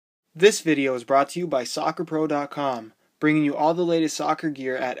This video is brought to you by SoccerPro.com, bringing you all the latest soccer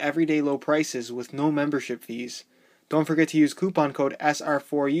gear at everyday low prices with no membership fees. Don't forget to use coupon code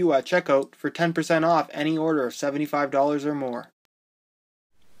SR4U at checkout for 10% off any order of $75 or more.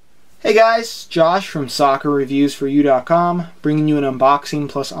 Hey guys, Josh from SoccerReviewsForYou.com, bringing you an unboxing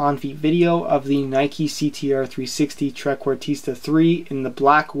plus on-feet video of the Nike CTR360 Trequartista 3 in the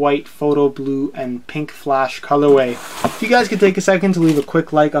black, white, photo blue, and pink flash colorway. If you guys could take a second to leave a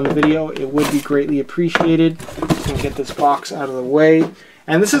quick like on the video, it would be greatly appreciated. Just gonna get this box out of the way.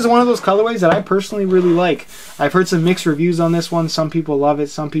 And this is one of those colorways that I personally really like. I've heard some mixed reviews on this one. Some people love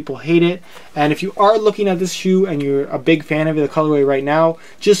it, some people hate it. And if you are looking at this shoe and you're a big fan of the colorway right now,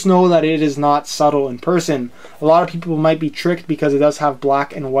 just know that it is not subtle in person. A lot of people might be tricked because it does have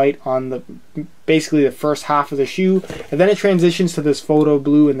black and white on the basically the first half of the shoe, and then it transitions to this photo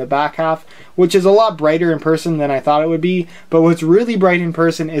blue in the back half, which is a lot brighter in person than I thought it would be. But what's really bright in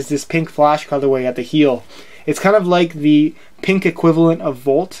person is this pink flash colorway at the heel. It's kind of like the pink equivalent of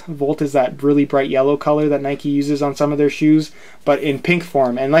Volt. Volt is that really bright yellow color that Nike uses on some of their shoes, but in pink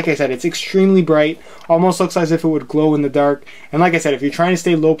form. And like I said, it's extremely bright, almost looks as if it would glow in the dark. And like I said, if you're trying to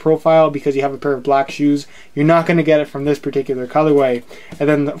stay low profile because you have a pair of black shoes, you're not going to get it from this particular colorway. And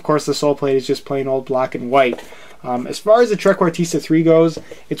then of course the sole plate is just plain old black and white. As far as the Trequartista 3 goes,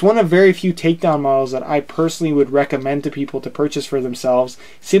 it's one of very few takedown models that I personally would recommend to people to purchase for themselves,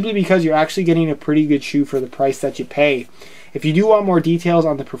 simply because you're actually getting a pretty good shoe for the price that you pay. If you do want more details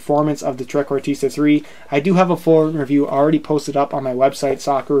on the performance of the Trequartista 3, I do have a full review already posted up on my website,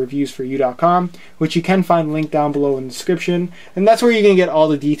 SoccerReviewsForYou.com, which you can find linked down below in the description, and that's where you're going to get all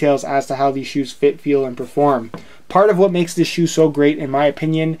the details as to how these shoes fit, feel, and perform. Part of what makes this shoe so great, in my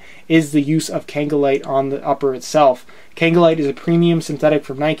opinion, is the use of Kangalite on the upper itself. Kangalite is a premium synthetic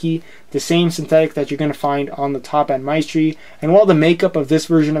from Nike, the same synthetic that you're going to find on the top-end Maestri, and while the makeup of this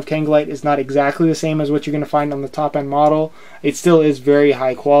version of Kangalite is not exactly the same as what you're going to find on the top-end model, it still is very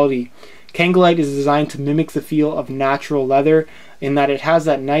high quality. Kangalite is designed to mimic the feel of natural leather in that it has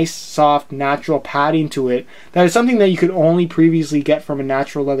that nice, soft, natural padding to it. That is something that you could only previously get from a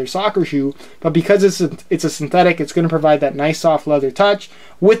natural leather soccer shoe, but because it's a synthetic, it's going to provide that nice, soft leather touch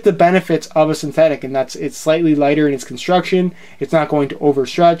with the benefits of a synthetic, and that's it's slightly lighter in its construction, it's not going to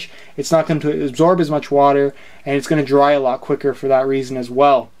overstretch, it's not going to absorb as much water, and it's going to dry a lot quicker for that reason as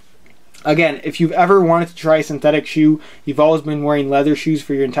well. Again, if you've ever wanted to try a synthetic shoe, you've always been wearing leather shoes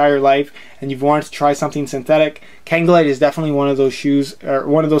for your entire life, and you've wanted to try something synthetic, Kangalite is definitely one of those shoes, or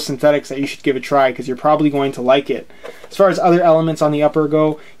one of those synthetics that you should give a try, because you're probably going to like it. As far as other elements on the upper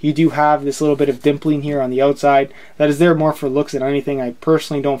go, you do have this little bit of dimpling here on the outside. That is there more for looks than anything. I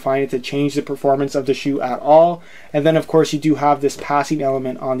personally don't find it to change the performance of the shoe at all. And then of course you do have this passing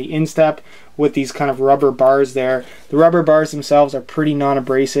element on the instep with these kind of rubber bars there. The rubber bars themselves are pretty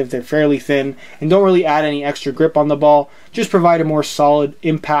non-abrasive, they're fairly thin, and don't really add any extra grip on the ball, just provide a more solid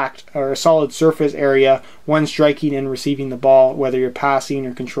impact or a solid surface area when striking and receiving the ball, whether you're passing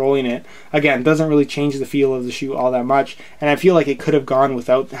or controlling it. Again, doesn't really change the feel of the shoe all that much, and I feel like it could have gone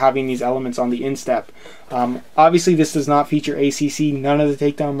without having these elements on the instep. Obviously this does not feature ACC, none of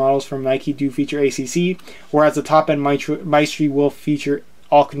the takedown models from Nike do feature ACC, whereas the top-end Maestri will feature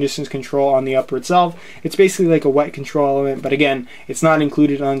all conditions control on the upper itself. It's basically like a wet control element, but again, it's not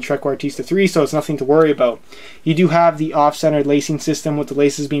included on Trequartista 3, so it's nothing to worry about. You do have the off-centered lacing system with the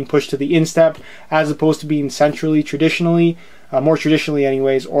laces being pushed to the instep, as opposed to being centrally more traditionally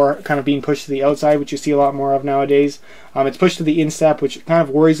anyways, or kind of being pushed to the outside, which you see a lot more of nowadays. It's pushed to the instep, which kind of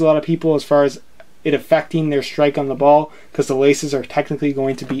worries a lot of people as far as it affecting their strike on the ball, because the laces are technically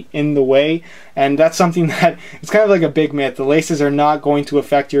going to be in the way, and that's something that it's kind of like a big myth. The laces are not going to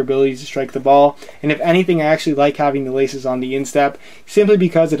affect your ability to strike the ball, and if anything, I actually like having the laces on the instep simply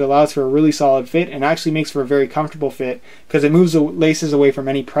because it allows for a really solid fit and actually makes for a very comfortable fit because it moves the laces away from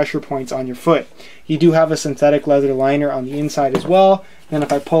any pressure points on your foot. You do have a synthetic leather liner on the inside as well. Then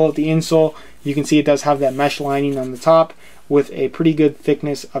if I pull out the insole, you can see it does have that mesh lining on the top with a pretty good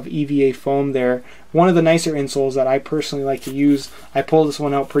thickness of EVA foam there. One of the nicer insoles that I personally like to use. I pull this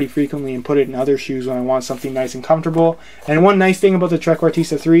one out pretty frequently and put it in other shoes when I want something nice and comfortable. And one nice thing about the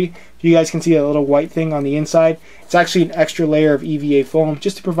Trequartista 3, you guys can see a little white thing on the inside. It's actually an extra layer of EVA foam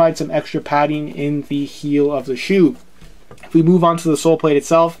just to provide some extra padding in the heel of the shoe. If we move on to the sole plate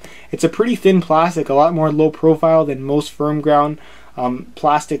itself, it's a pretty thin plastic, a lot more low profile than most firm ground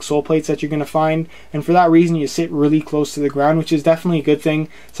plastic sole plates that you're going to find, and for that reason you sit really close to the ground, which is definitely a good thing,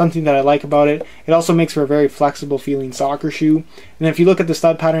 something that I like about it. It also makes for a very flexible feeling soccer shoe. And if you look at the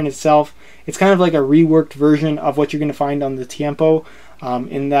stud pattern itself, it's kind of like a reworked version of what you're going to find on the Tiempo,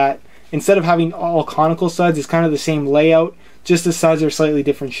 in that instead of having all conical studs, it's kind of the same layout. just the studs are slightly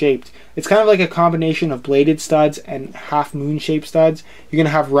different shaped. It's kind of like a combination of bladed studs and half moon shaped studs. You're going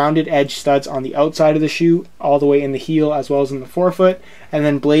to have rounded edge studs on the outside of the shoe, all the way in the heel as well as in the forefoot, and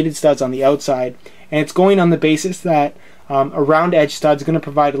then bladed studs on the outside. And it's going on the basis that a round edge stud is going to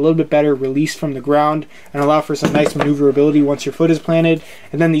provide a little bit better release from the ground and allow for some nice maneuverability once your foot is planted.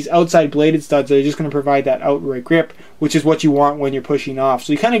 And then these outside bladed studs are just going to provide that outright grip, which is what you want when you're pushing off.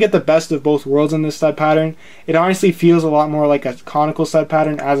 So you kind of get the best of both worlds in this stud pattern. It honestly feels a lot more like a conical stud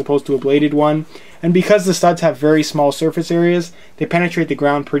pattern as opposed to a bladed one. And because the studs have very small surface areas, they penetrate the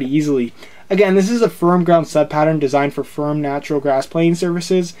ground pretty easily. Again, this is a firm ground stud pattern designed for firm natural grass playing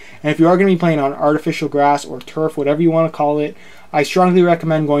surfaces, and if you are going to be playing on artificial grass or turf, whatever you want to call it, I strongly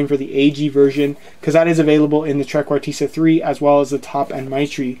recommend going for the AG version because that is available in the Trequartista 3 as well as the top end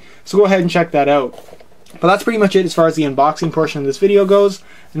Maestri. So go ahead and check that out. But that's pretty much it as far as the unboxing portion of this video goes,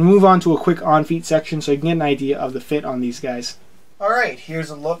 and move on to a quick on-feet section so you can get an idea of the fit on these guys. Alright, here's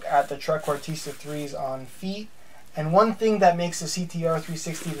a look at the Trequartista 3's on feet. And one thing that makes the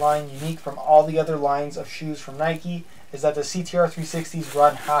CTR360 line unique from all the other lines of shoes from Nike is that the CTR360s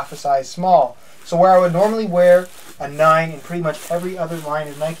run half a size small. So where I would normally wear a 9 in pretty much every other line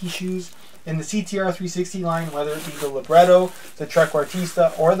of Nike shoes, in the CTR360 line, whether it be the Libretto, the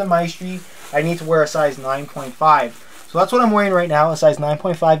Trequartista, or the Maestri, I need to wear a size 9.5. So that's what I'm wearing right now, a size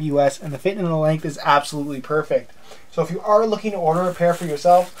 9.5 US, and the fit and the length is absolutely perfect. So if you are looking to order a pair for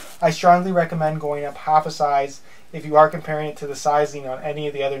yourself, I strongly recommend going up half a size if you are comparing it to the sizing on any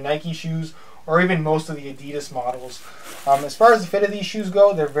of the other Nike shoes or even most of the Adidas models. As far as the fit of these shoes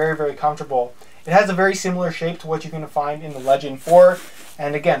go, they're very, very comfortable. It has a very similar shape to what you're going to find in the Legend 4,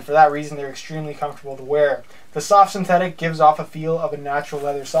 and again, for that reason, they're extremely comfortable to wear. The soft synthetic gives off a feel of a natural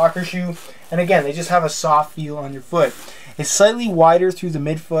leather soccer shoe, and again, they just have a soft feel on your foot. It's slightly wider through the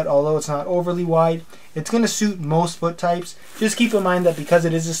midfoot, although it's not overly wide. It's going to suit most foot types. Just keep in mind that because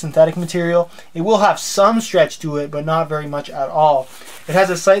it is a synthetic material, it will have some stretch to it, but not very much at all. It has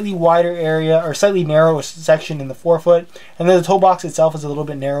a slightly wider area, or slightly narrower section in the forefoot, and then the toe box itself is a little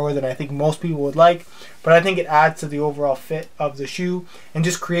bit narrower than I think most people would like, but I think it adds to the overall fit of the shoe and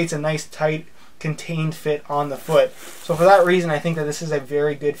just creates a nice tight contained fit on the foot. So for that reason, I think that this is a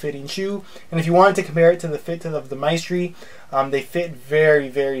very good fitting shoe. And if you wanted to compare it to the fit of the Maestri, they fit very,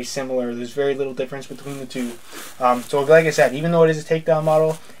 very similar. There's very little difference between the two. So like I said, even though it is a takedown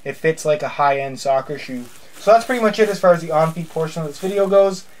model, it fits like a high-end soccer shoe. So that's pretty much it as far as the on-feet portion of this video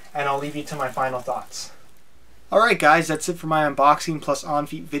goes, and I'll leave you to my final thoughts. Alright guys, that's it for my unboxing plus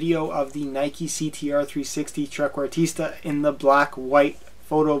on-feet video of the Nike CTR360 Trequartista in the black, white,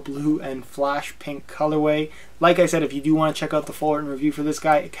 photo blue, and flash pink colorway. Like I said, if you do want to check out the full written review for this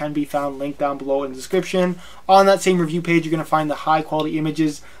guy, it can be found linked down below in the description. On that same review page, you're going to find the high quality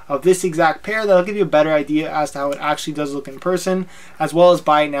images of this exact pair that'll give you a better idea as to how it actually does look in person, as well as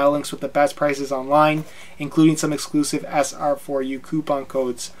buy it now links with the best prices online, including some exclusive SR4U coupon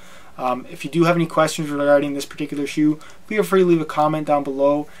codes. If you do have any questions regarding this particular shoe, feel free to leave a comment down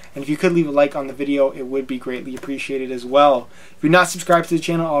below, and if you could leave a like on the video, it would be greatly appreciated as well. If you're not subscribed to the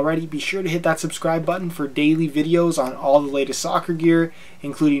channel already, be sure to hit that subscribe button for daily videos on all the latest soccer gear,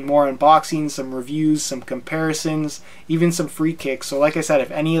 including more unboxings, some reviews, some comparisons, even some free kicks. So like I said, if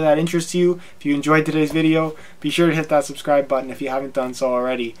any of that interests you, if you enjoyed today's video, be sure to hit that subscribe button if you haven't done so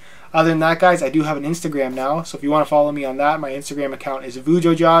already. Other than that, guys, I do have an Instagram now, so if you want to follow me on that, my Instagram account is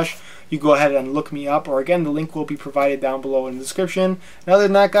VujoJosh. You go ahead and look me up, or again, the link will be provided down below in the description. And other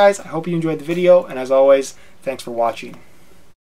than that, guys, I hope you enjoyed the video, and as always, thanks for watching.